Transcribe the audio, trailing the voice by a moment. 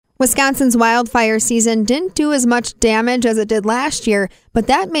Wisconsin's wildfire season didn't do as much damage as it did last year, but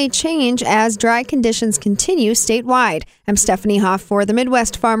that may change as dry conditions continue statewide. I'm Stephanie Hoff for the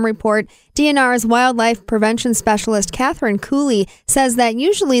Midwest Farm Report. DNR's wildlife prevention specialist Catherine Cooley says that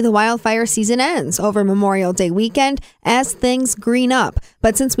usually the wildfire season ends over Memorial Day weekend as things green up.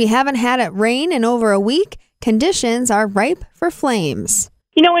 But since we haven't had it rain in over a week, conditions are ripe for flames.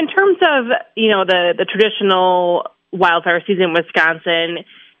 In terms of, the traditional wildfire season in Wisconsin,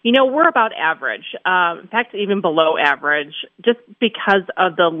 we're about average. In fact, even below average, just because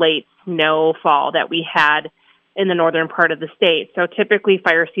of the late snowfall that we had in the northern part of the state. So typically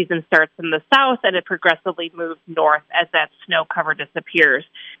fire season starts in the south and it progressively moves north as that snow cover disappears.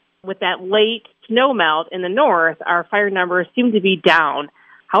 With that late snow melt in the north, our fire numbers seem to be down.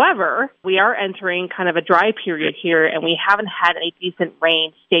 However, we are entering kind of a dry period here, and we haven't had any decent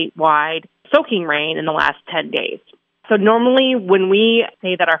rain statewide, soaking rain in the last 10 days. So normally when we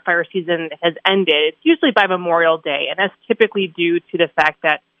say that our fire season has ended, it's usually by Memorial Day, and that's typically due to the fact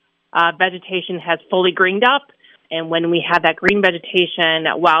that vegetation has fully greened up, and when we have that green vegetation,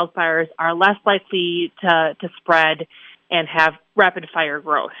 wildfires are less likely to spread and have rapid fire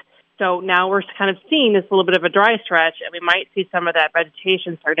growth. So now we're kind of seeing this little bit of a dry stretch, and we might see some of that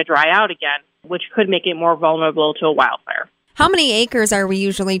vegetation starting to dry out again, which could make it more vulnerable to a wildfire. How many acres are we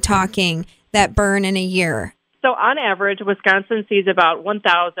usually talking that burn in a year? So on average, Wisconsin sees about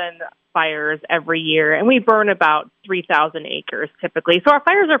 1,000 fires every year, and we burn about 3,000 acres typically. So our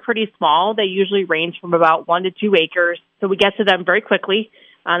fires are pretty small. They usually range from about 1 to 2 acres. So we get to them very quickly.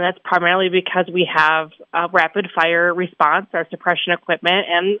 That's primarily because we have a rapid fire response, our suppression equipment,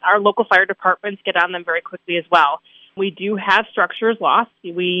 and our local fire departments get on them very quickly as well. We do have structures lost.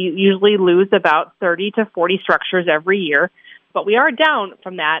 We usually lose about 30 to 40 structures every year, but we are down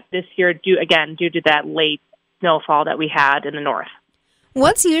from that this year due to that late snowfall that we had in the north.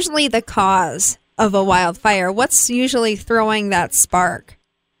 What's usually the cause of a wildfire? What's usually throwing that spark?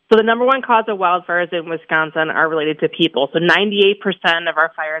 So the number one cause of wildfires in Wisconsin are related to people. So 98% of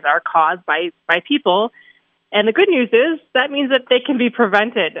our fires are caused by people. And the good news is that means that they can be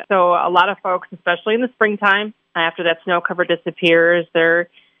prevented. So a lot of folks, especially in the springtime, after that snow cover disappears, they're,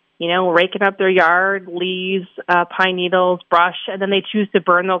 raking up their yard, leaves, pine needles, brush, and then they choose to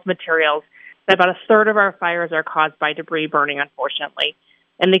burn those materials. About a third of our fires are caused by debris burning, unfortunately.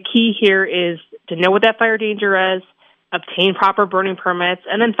 And the key here is to know what that fire danger is, obtain proper burning permits,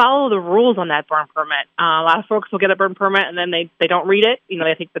 and then follow the rules on that burn permit. A lot of folks will get a burn permit and then they don't read it.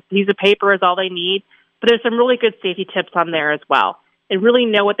 They think the piece of paper is all they need. But there's some really good safety tips on there as well. And really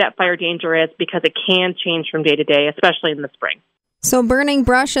know what that fire danger is because it can change from day to day, especially in the spring. So burning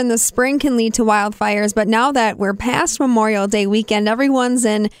brush in the spring can lead to wildfires, but now that we're past Memorial Day weekend, everyone's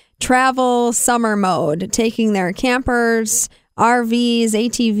in travel summer mode, taking their campers, RVs,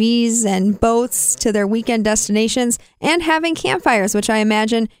 ATVs, and boats to their weekend destinations and having campfires, which I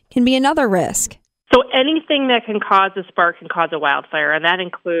imagine can be another risk. So anything that can cause a spark can cause a wildfire, and that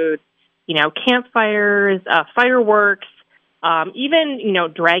includes, campfires, fireworks, even,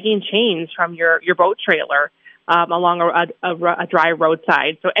 dragging chains from your boat trailer along a dry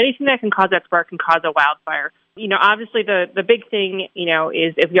roadside. So anything that can cause that spark can cause a wildfire. Obviously the big thing,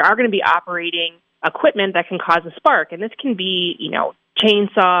 is if you are going to be operating equipment that can cause a spark, and this can be,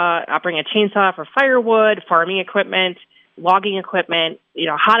 operating a chainsaw for firewood, farming equipment, logging equipment,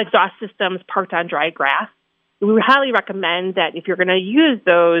 hot exhaust systems parked on dry grass. We would highly recommend that if you're going to use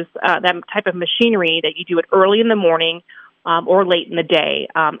those, that type of machinery, that you do it early in the morning or late in the day.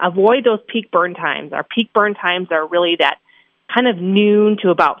 Avoid those peak burn times. Our peak burn times are really that kind of noon to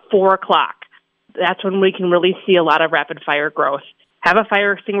about 4 o'clock. That's when we can really see a lot of rapid fire growth. Have a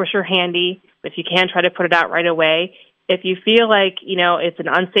fire extinguisher handy. If you can, try to put it out right away. If you feel like, it's an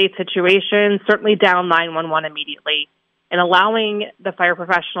unsafe situation, certainly dial 911 immediately. And allowing the fire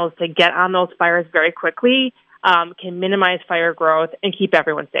professionals to get on those fires very quickly can minimize fire growth and keep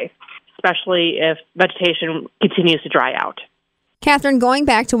everyone safe, especially if vegetation continues to dry out. Catherine, going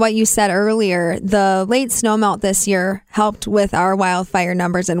back to what you said earlier, the late snowmelt this year helped with our wildfire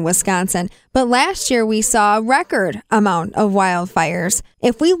numbers in Wisconsin. But last year we saw a record amount of wildfires.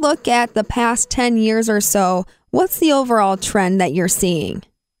 If we look at the past 10 years or so, what's the overall trend that you're seeing?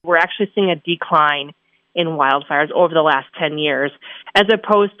 We're actually seeing a decline in wildfires over the last 10 years, as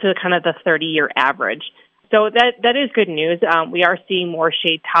opposed to kind of the 30-year average. So that is good news. We are seeing more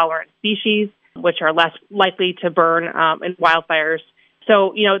shade-tolerant species, which are less likely to burn in wildfires.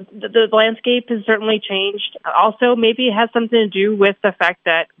 So, the landscape has certainly changed. Also, maybe it has something to do with the fact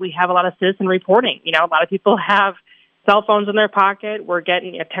that we have a lot of citizen reporting. A lot of people have cell phones in their pocket.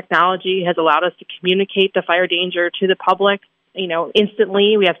 Technology has allowed us to communicate the fire danger to the public.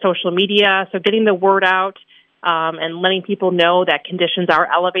 instantly. We have social media, so getting the word out and letting people know that conditions are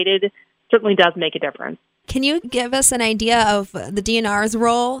elevated certainly does make a difference. Can you give us an idea of the DNR's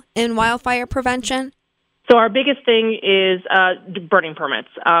role in wildfire prevention? So our biggest thing is burning permits.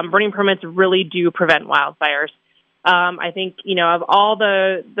 Burning permits really do prevent wildfires. I think, of all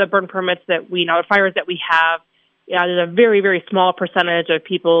the burn permits that the fires that we have, there's a very, very small percentage of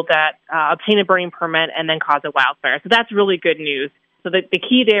people that obtain a burning permit and then cause a wildfire. So that's really good news. So the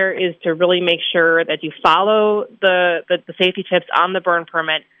key there is to really make sure that you follow the safety tips on the burn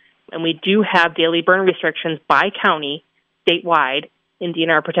permit. And we do have daily burn restrictions by county, statewide, in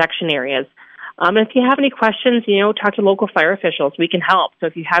DNR protection areas. And if you have any questions, talk to local fire officials. We can help. So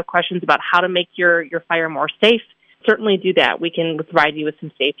if you have questions about how to make your fire more safe, certainly do that. We can provide you with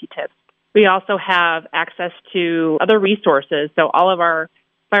some safety tips. We also have access to other resources. So all of our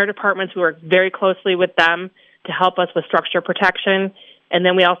fire departments, we work very closely with them to help us with structure protection. And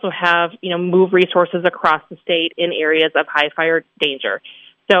then we also have, move resources across the state in areas of high fire danger.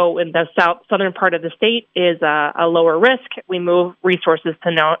 So in the southern part of the state is a lower risk. We move resources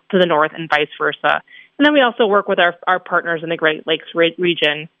to the north and vice versa. And then we also work with our partners in the Great Lakes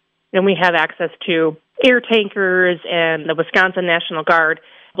region. And we have access to air tankers and the Wisconsin National Guard,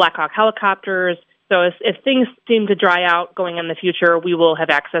 Black Hawk helicopters. So if things seem to dry out going in the future, we will have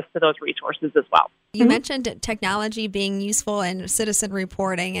access to those resources as well. You mentioned technology being useful in citizen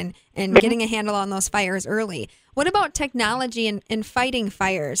reporting and getting a handle on those fires early. What about technology in fighting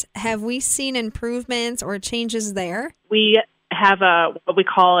fires? Have we seen improvements or changes there? We have what we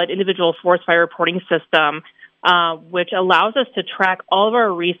call an individual forest fire reporting system, which allows us to track all of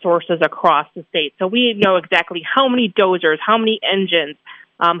our resources across the state. So we know exactly how many dozers, how many engines,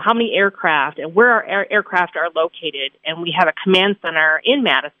 how many aircraft, and where our aircraft are located. And we have a command center in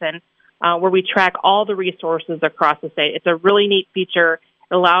Madison where we track all the resources across the state. It's a really neat feature.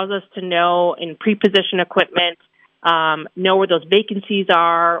 It allows us to know in pre-position equipment, know where those vacancies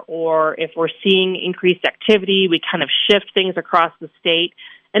are, or if we're seeing increased activity, we kind of shift things across the state.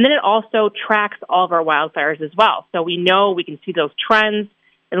 And then it also tracks all of our wildfires as well. So we can see those trends.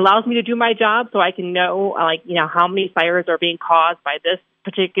 It allows me to do my job so I can know, how many fires are being caused by this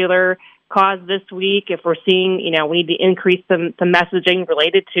particular cause this week. If we're seeing, we need to increase some messaging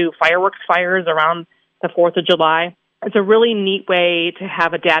related to fireworks fires around the 4th of July. It's a really neat way to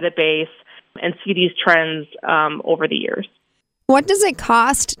have a database and see these trends over the years. What does it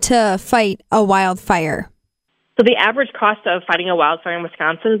cost to fight a wildfire? So the average cost of fighting a wildfire in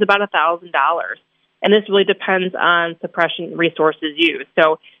Wisconsin is about $1,000. And this really depends on suppression resources used.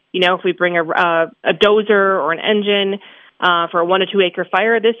 So, if we bring a dozer or an engine for a 1 to 2 acre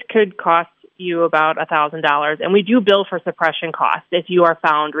fire, this could cost you about $1,000. And we do bill for suppression costs if you are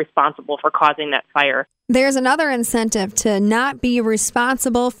found responsible for causing that fire. There's another incentive to not be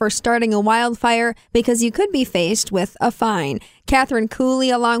responsible for starting a wildfire because you could be faced with a fine. Catherine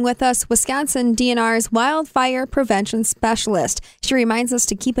Cooley, along with us, Wisconsin DNR's wildfire prevention specialist. She reminds us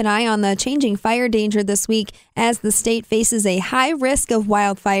to keep an eye on the changing fire danger this week as the state faces a high risk of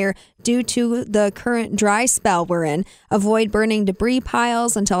wildfire due to the current dry spell we're in. Avoid burning debris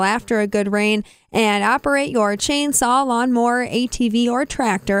piles until after a good rain and operate your chainsaw, lawnmower, ATV, or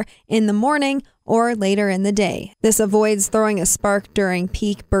tractor in the morning or later in the day. This avoids throwing a spark during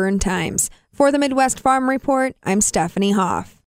peak burn times. For the Midwest Farm Report, I'm Stephanie Hoff.